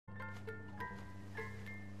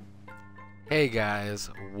Hey guys,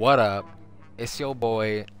 what up? It's your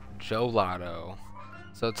boy Joelato.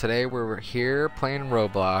 So today we're here playing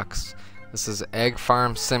Roblox. This is Egg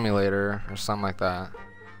Farm Simulator or something like that.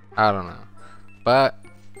 I don't know. But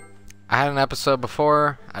I had an episode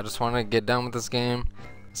before. I just wanted to get done with this game.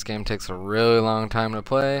 This game takes a really long time to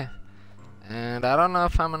play. And I don't know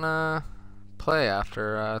if I'm gonna play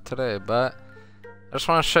after today, but I just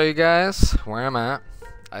want to show you guys where I'm at.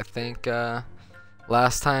 I think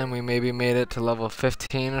last time we maybe made it to level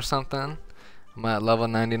 15 or something. I'm at level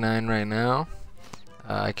 99 right now.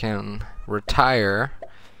 I can retire,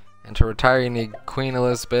 and to retire you need Queen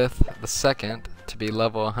Elizabeth II to be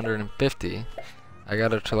level 150. I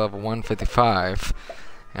got her to level 155,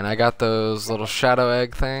 and I got those little shadow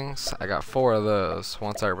egg things. I got 4 of those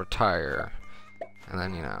once I retire. And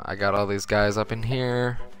then, you know, I got all these guys up in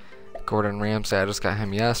here. Gordon Ramsay, I just got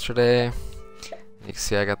him yesterday. You can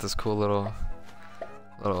see I got this cool little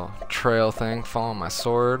trail thing following my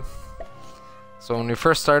sword. So when we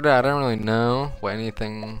first started, I didn't really know what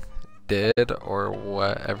anything did or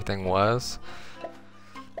what everything was.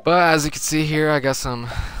 But as you can see here, I got some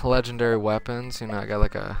legendary weapons. You know, I got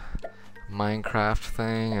like a Minecraft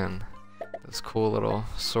thing and this cool little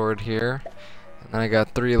sword here. And then I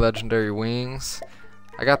got 3 legendary wings.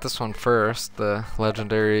 I got this one first, the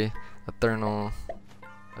legendary Eternal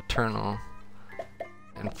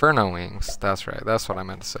Inferno wings. That's right, that's what I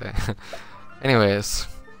meant to say. Anyways,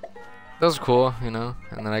 those are cool, you know.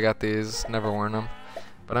 And then I got these, never worn them,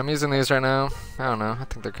 but I'm using these right now. I don't know, I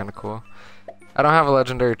think they're kind of cool. I don't have a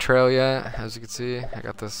legendary trail yet, as you can see. I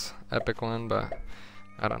got this epic one, but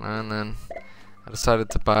I don't know. And then I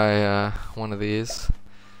decided to buy one of these.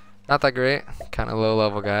 Not that great, kind of low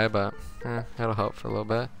level guy, but it'll help for a little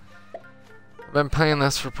bit. I've been playing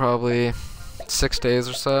this for probably 6 days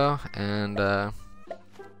or so, and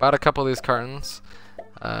bought a couple of these cartons.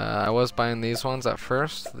 I was buying these ones at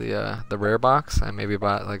first, the rare box. I maybe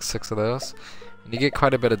bought like 6 of those. And you get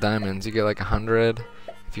quite a bit of diamonds. You get like 100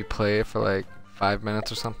 if you play for like 5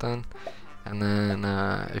 minutes or something. And then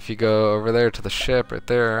if you go over there to the ship right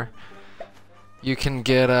there, you can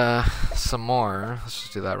get some more. Let's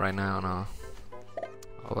just do that right now, and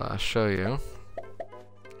I'll show you.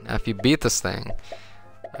 Now, if you beat this thing,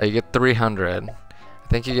 you get 300. I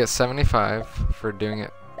think you get 75 for doing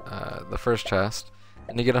it the first chest.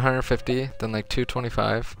 And you get 150, then like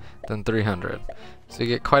 225, then 300. So you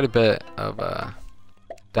get quite a bit of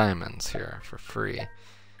diamonds here for free,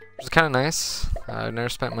 which is kind of nice. I've never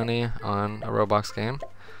spent money on a Roblox game,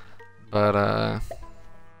 but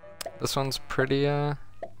this one's pretty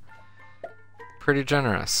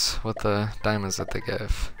generous with the diamonds that they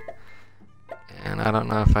give. And I don't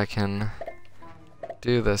know if I can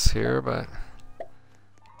do this here, but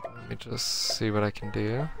let me just see what I can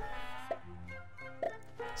do.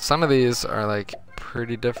 Some of these are like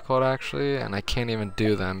pretty difficult actually, and I can't even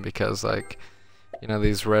do them because, like, you know,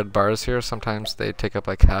 these red bars here, sometimes they take up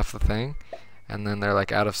like half the thing, and then they're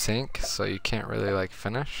like out of sync, so you can't really like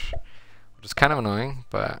finish, which is kind of annoying,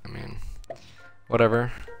 but I mean,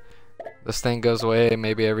 whatever. This thing goes away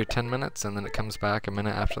maybe every 10 minutes, and then it comes back a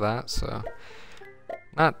minute after that, so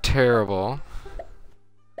not terrible.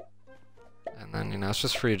 And then, you know, it's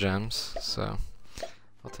just free gems, so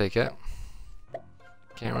I'll take it.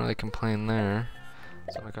 Can't really complain there.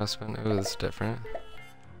 So I'm gonna spend. Ooh, this is different.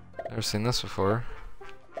 Never seen this before.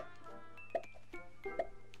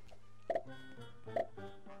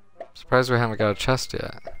 Surprised we haven't got a chest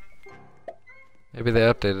yet. Maybe they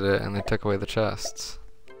updated it and they took away the chests.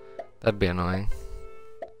 That'd be annoying.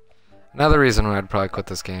 Another reason why I'd probably quit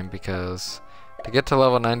this game, because to get to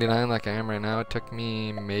level 99 like I am right now, it took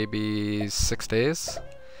me maybe 6 days.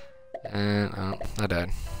 And I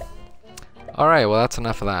died. Alright, well that's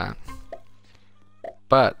enough of that.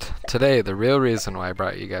 But today, the real reason why I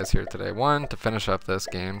brought you guys here today, one, to finish up this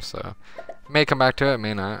game, so I may come back to it,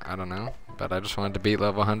 may not, I don't know. But I just wanted to beat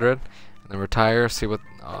level 100 and then retire, see what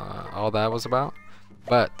all that was about.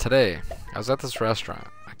 But today, I was at this restaurant,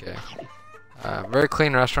 okay? Very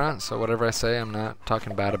clean restaurant, so whatever I say, I'm not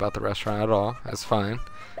talking bad about the restaurant at all. It's fine.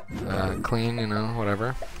 Clean, you know,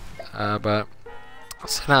 whatever. But I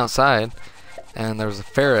was sitting outside, and there was a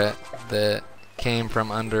ferret that came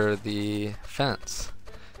from under the fence.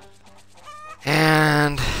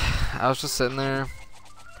 And I was just sitting there.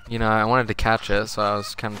 You know, I wanted to catch it, so I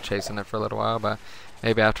was kind of chasing it for a little while, but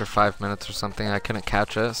maybe after 5 minutes or something, I couldn't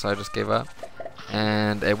catch it, so I just gave up.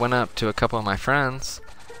 And it went up to a couple of my friends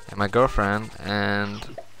and my girlfriend,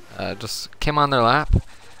 and just came on their lap.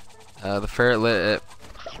 The ferret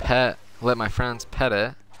let my friends pet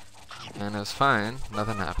it, and it was fine.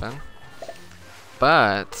 Nothing happened.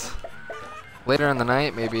 But Later in the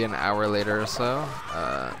night, maybe an hour later or so,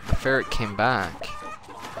 the ferret came back.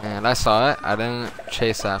 And I saw it. I didn't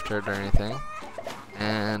chase after it or anything.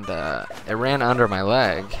 And it ran under my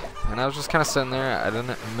leg. And I was just kind of sitting there. I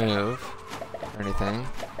didn't move or anything.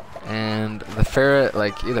 And the ferret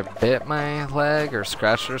like either bit my leg or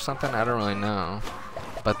scratched it or something. I don't really know.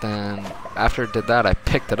 But then after it did that, I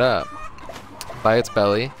picked it up by its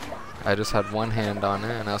belly. I just had one hand on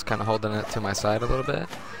it, and I was kind of holding it to my side a little bit,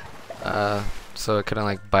 so it couldn't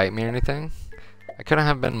like bite me or anything. I couldn't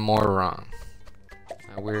have been more wrong.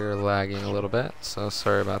 We're lagging a little bit, so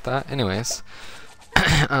sorry about that. Anyways,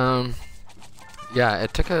 yeah,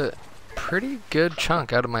 it took a pretty good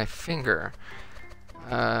chunk out of my finger.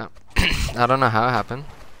 I don't know how it happened,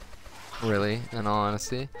 really, in all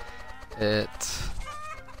honesty. It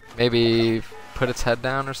maybe put its head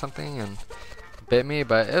down or something and bit me,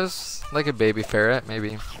 but it was like a baby ferret,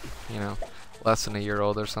 maybe, you know, less than a year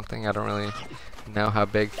old or something. I don't really know how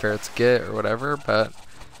big ferrets get or whatever, but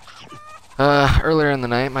earlier in the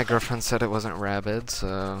night my girlfriend said it wasn't rabid,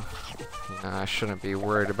 so you know, I shouldn't be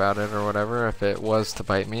worried about it or whatever if it was to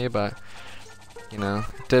bite me, but you know,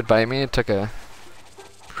 it did bite me. It took a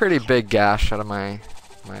pretty big gash out of my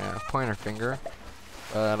pointer finger,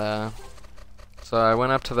 but so I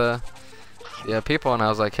went up to the people and I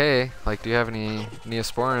was like, hey, like, do you have any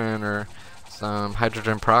Neosporin or some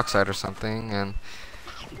hydrogen peroxide or something? And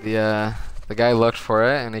the guy looked for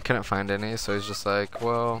it and he couldn't find any, so he's just like,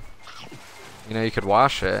 well, you know, you could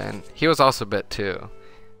wash it. And he was also bit too,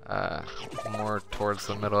 more towards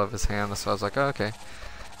the middle of his hand, so I was like, oh, okay.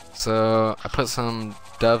 So I put some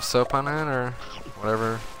Dove soap on it, or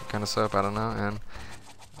whatever kind of soap, I don't know,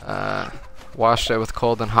 and washed it with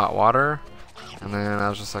cold and hot water. And then I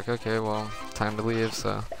was just like, okay, well, time to leave.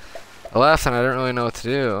 So I left and I didn't really know what to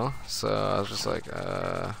do. So I was just like,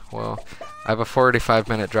 well, I have a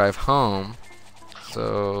 45-minute drive home.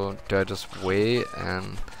 So do I just wait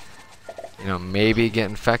and, you know, maybe get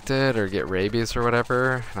infected or get rabies or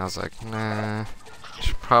whatever? And I was like, nah, I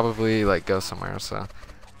should probably like go somewhere. So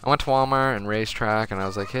I went to Walmart and Racetrack and I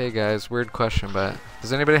was like, hey guys, weird question, but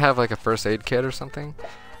does anybody have like a first aid kit or something?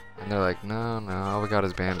 And they're like, no, all we got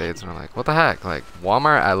is Band-Aids. And I'm like, what the heck? Like,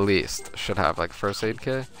 Walmart at least should have like first aid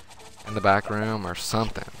kit in the back room or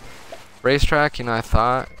something. Racetrack, you know, I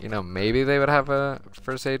thought, you know, maybe they would have a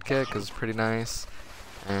first aid kit because it's pretty nice.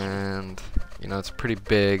 And, you know, it's a pretty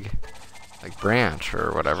big, like, branch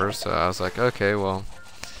or whatever. So I was like, okay, well,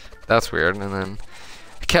 that's weird. And then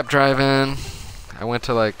I kept driving. I went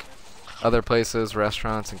to like other places,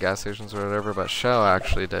 restaurants and gas stations or whatever, but Shell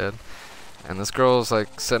actually did. And this girl was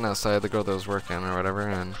like sitting outside, the girl that was working or whatever,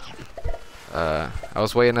 and I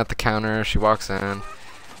was waiting at the counter. She walks in.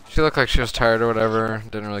 She looked like she was tired or whatever,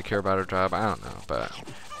 didn't really care about her job, I don't know, but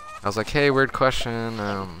I was like, hey, weird question,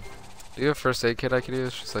 do you have a first aid kit I could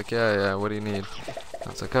use? She's like, yeah, what do you need? I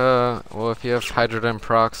was like, well, if you have hydrogen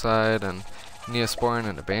peroxide and Neosporin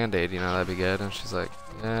and a Band-Aid, you know, that'd be good. And she's like,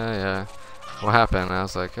 yeah, what happened? And I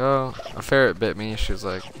was like, oh, a ferret bit me. She was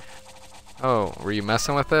like, oh, were you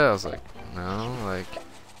messing with it? I was like, no, like,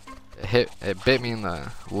 it bit me in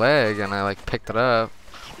the leg, and I like picked it up,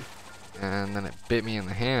 and then it bit me in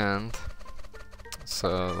the hand.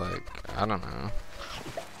 So like, I don't know.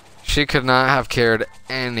 She could not have cared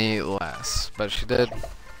any less, but she did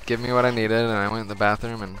give me what I needed, and I went in the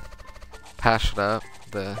bathroom and patched it up.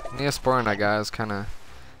 The Neosporin I got is kind of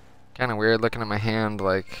weird looking at my hand.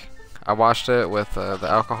 Like, I washed it with the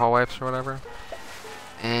alcohol wipes or whatever,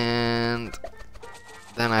 and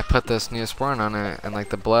then I put this Neosporin on it, and like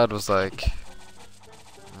the blood was like,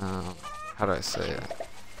 how do I say it?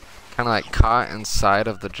 Kind of like caught inside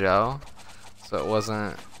of the gel, so it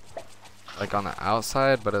wasn't like on the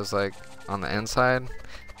outside, but it was like on the inside.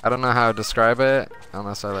 I don't know how to describe it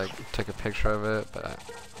unless I like took a picture of it, but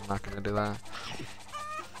I'm not gonna do that.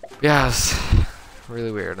 Yeah, it's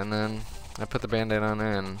really weird. And then I put the Band-Aid on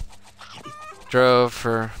it and drove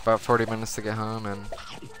for about 40 minutes to get home, and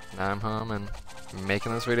now I'm home and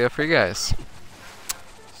making this video for you guys.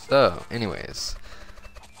 So anyways,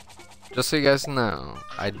 just so you guys know,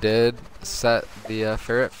 I did set the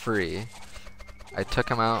ferret free. I took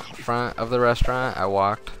him out front of the restaurant. I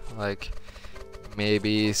walked like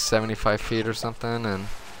maybe 75 feet or something and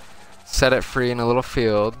set it free in a little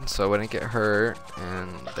field so it wouldn't get hurt,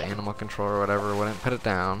 and the animal control or whatever wouldn't put it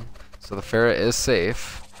down. So the ferret is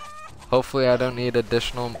safe. Hopefully I don't need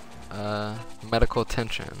additional medical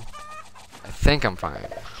attention. I think I'm fine,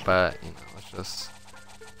 but you know, let's just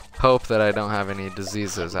hope that I don't have any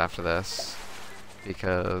diseases after this,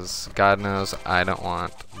 because God knows I don't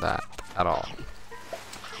want that at all.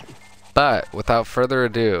 But without further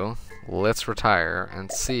ado, let's retire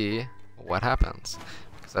and see what happens.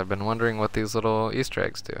 Because I've been wondering what these little Easter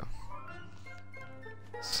eggs do.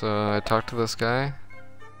 So I talked to this guy.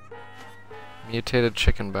 Mutated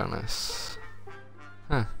chicken bonus.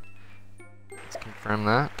 Huh. Let's confirm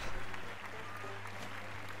that.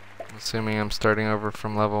 Assuming I'm starting over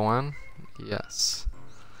from level 1. Yes.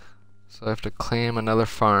 So I have to claim another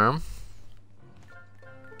farm.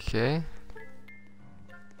 Okay.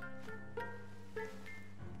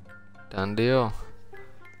 Done deal.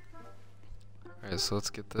 Alright, so let's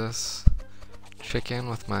get this chicken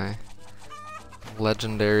with my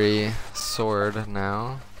legendary sword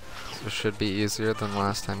now. So it should be easier than the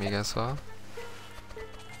last time you guys saw.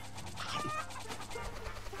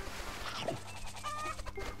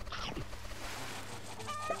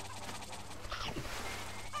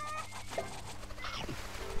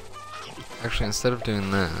 Actually, instead of doing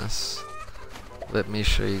this, let me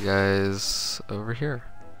show you guys over here.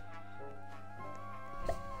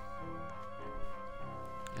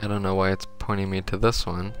 I don't know why it's pointing me to this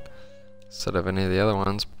one instead of any of the other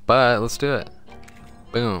ones, but let's do it.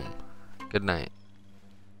 Boom. Good night.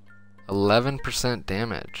 11%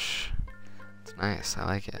 damage. It's nice. I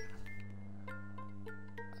like it.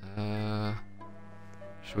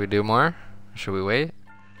 Should we do more? Should we wait?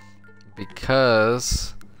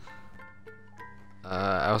 Because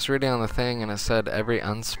I was reading on the thing and it said every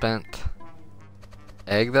unspent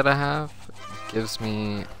egg that I have gives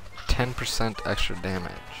me 10% extra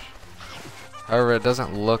damage. However, it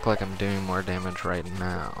doesn't look like I'm doing more damage right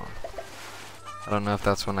now. I don't know if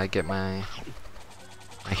that's when I get my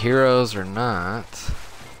heroes or not.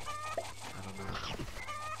 I don't know.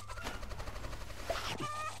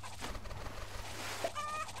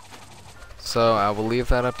 So I will leave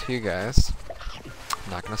that up to you guys.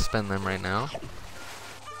 I'm not going to spend them right now.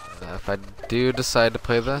 If I do decide to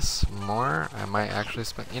play this more, I might actually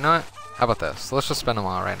spend... You know what? How about this? Let's just spend them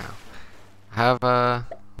all right now. I have,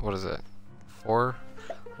 what is it? 4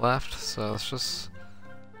 left, so let's just...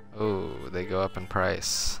 Oh, they go up in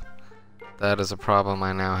price. That is a problem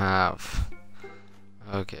I now have.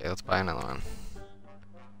 Okay, let's buy another one.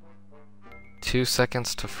 2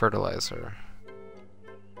 seconds to fertilizer.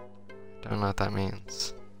 Don't know what that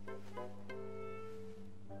means.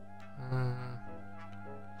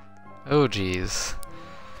 Oh geez.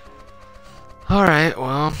 Alright,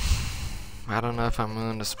 well, I don't know if I'm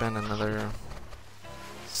willing to spend another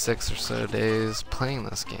 6 or so days playing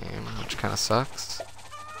this game, which kind of sucks.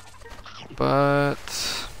 But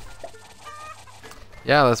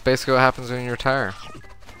yeah, that's basically what happens when you retire.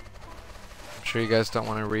 I'm sure you guys don't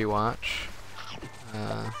want to rewatch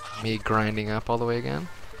me grinding up all the way again.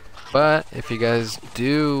 But if you guys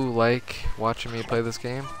do like watching me play this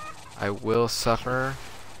game, I will suffer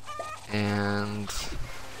and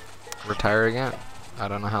retire again. I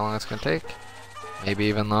don't know how long it's going to take. Maybe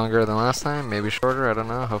even longer than last time, maybe shorter, I don't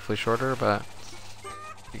know, hopefully shorter, but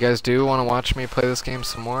if you guys do want to watch me play this game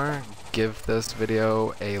some more, give this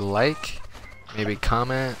video a like, maybe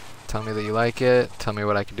comment, tell me that you like it, tell me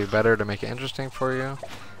what I can do better to make it interesting for you.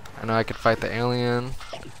 I know I could fight the alien,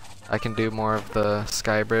 I can do more of the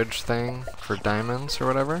sky bridge thing for diamonds or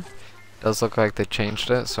whatever. It does look like they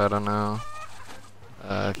changed it, so I don't know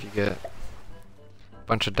if you get a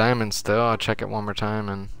bunch of diamonds still. I'll check it one more time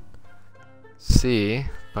and see,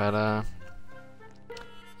 but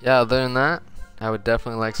yeah, other than that, I would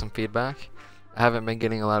definitely like some feedback. I haven't been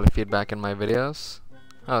getting a lot of feedback in my videos.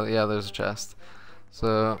 Oh yeah, there's a chest.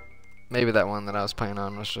 So maybe that one that I was playing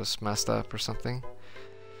on was just messed up or something.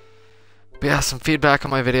 But yeah, some feedback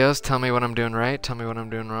on my videos. Tell me what I'm doing right, tell me what I'm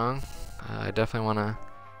doing wrong. I definitely want to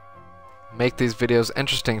make these videos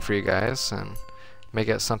interesting for you guys and make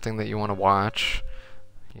it something that you want to watch.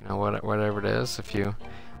 You know, whatever it is. If you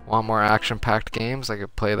want more action-packed games, I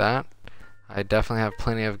could play that. I definitely have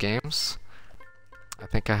plenty of games. I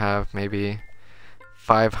think I have maybe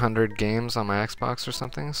 500 games on my Xbox or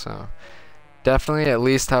something, so definitely at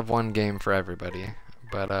least have one game for everybody.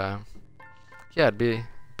 But yeah, it'd be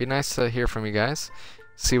nice to hear from you guys,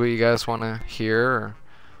 see what you guys want to hear or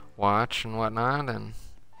watch and whatnot, and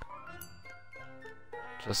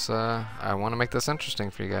just I want to make this interesting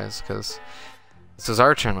for you guys, because this is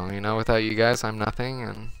our channel, you know. Without you guys, I'm nothing,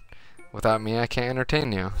 and without me, I can't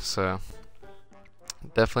entertain you. So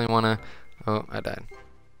definitely want to... Oh, I died.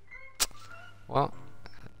 Well,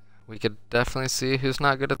 we could definitely see who's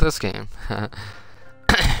not good at this game.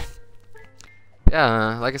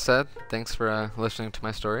 Yeah, like I said, thanks for listening to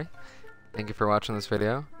my story. Thank you for watching this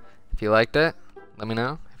video. If you liked it, let me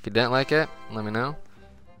know. If you didn't like it, let me know.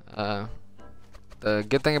 The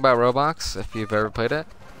good thing about Roblox, if you've ever played it,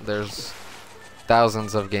 there's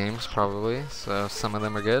thousands of games probably, so some of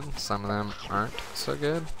them are good, some of them aren't so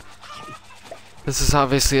good. This is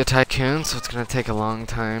obviously a tycoon, so it's gonna take a long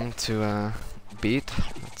time to beat.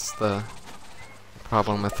 That's the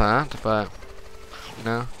problem with that, but you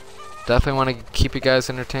know, definitely want to keep you guys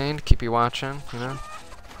entertained, keep you watching, you know,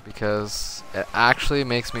 because it actually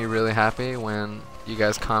makes me really happy when you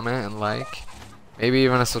guys comment and like, maybe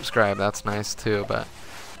even a subscribe. That's nice too. But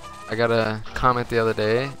I got a comment the other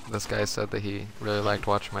day. This guy said that he really liked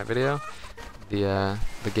watching my video. The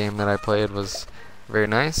game that I played was very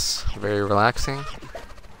nice, very relaxing,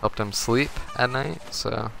 helped him sleep at night.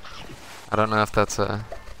 So I don't know if that's a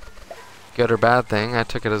good or bad thing. I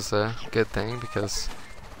took it as a good thing because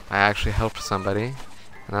I actually helped somebody, and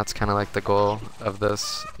that's kind of like the goal of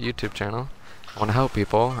this YouTube channel. I want to help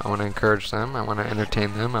people, I want to encourage them, I want to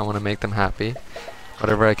entertain them, I want to make them happy,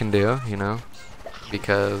 whatever I can do, you know,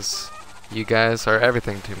 because you guys are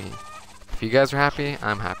everything to me. If you guys are happy,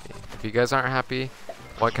 I'm happy. If you guys aren't happy,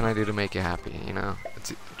 what can I do to make you happy, you know?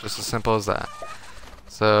 It's just as simple as that.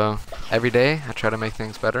 So every day I try to make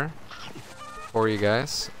things better for you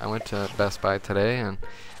guys. I went to Best Buy today and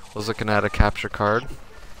was looking at a capture card.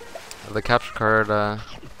 The capture card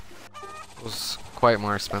was quite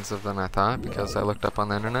more expensive than I thought because I looked up on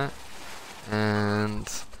the internet,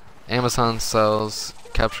 and Amazon sells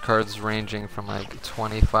capture cards ranging from like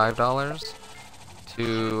 $25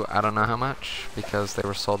 to I don't know how much because they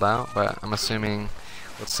were sold out, but I'm assuming,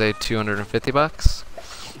 let's say $250.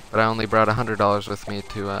 But I only brought $100 with me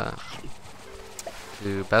to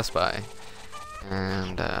Best Buy,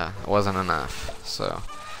 and it wasn't enough. So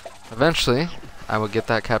eventually I will get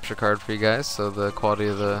that capture card for you guys so the quality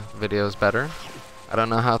of the video is better. I don't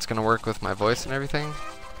know how it's gonna work with my voice and everything,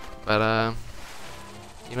 but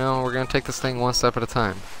you know, we're gonna take this thing one step at a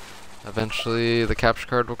time. Eventually the capture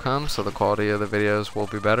card will come, so the quality of the videos will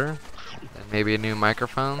be better, and maybe a new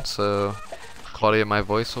microphone so the quality of my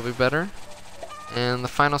voice will be better. And the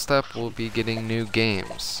final step will be getting new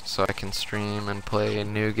games, so I can stream and play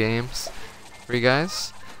new games for you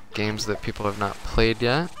guys. Games that people have not played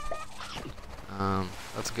yet.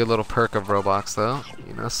 That's a good little perk of Roblox though.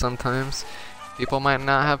 You know, sometimes people might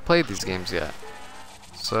not have played these games yet.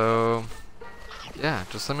 So, yeah,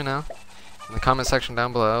 just let me know. In the comment section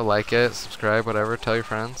down below, like it, subscribe, whatever, tell your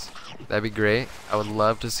friends. That'd be great. I would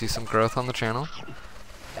love to see some growth on the channel.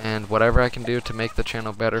 And whatever I can do to make the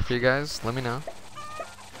channel better for you guys, let me know.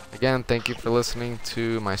 Again, thank you for listening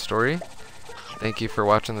to my story. Thank you for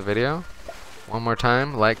watching the video. One more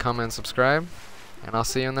time, like, comment, and subscribe. And I'll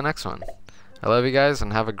see you in the next one. I love you guys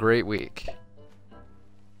and have a great week.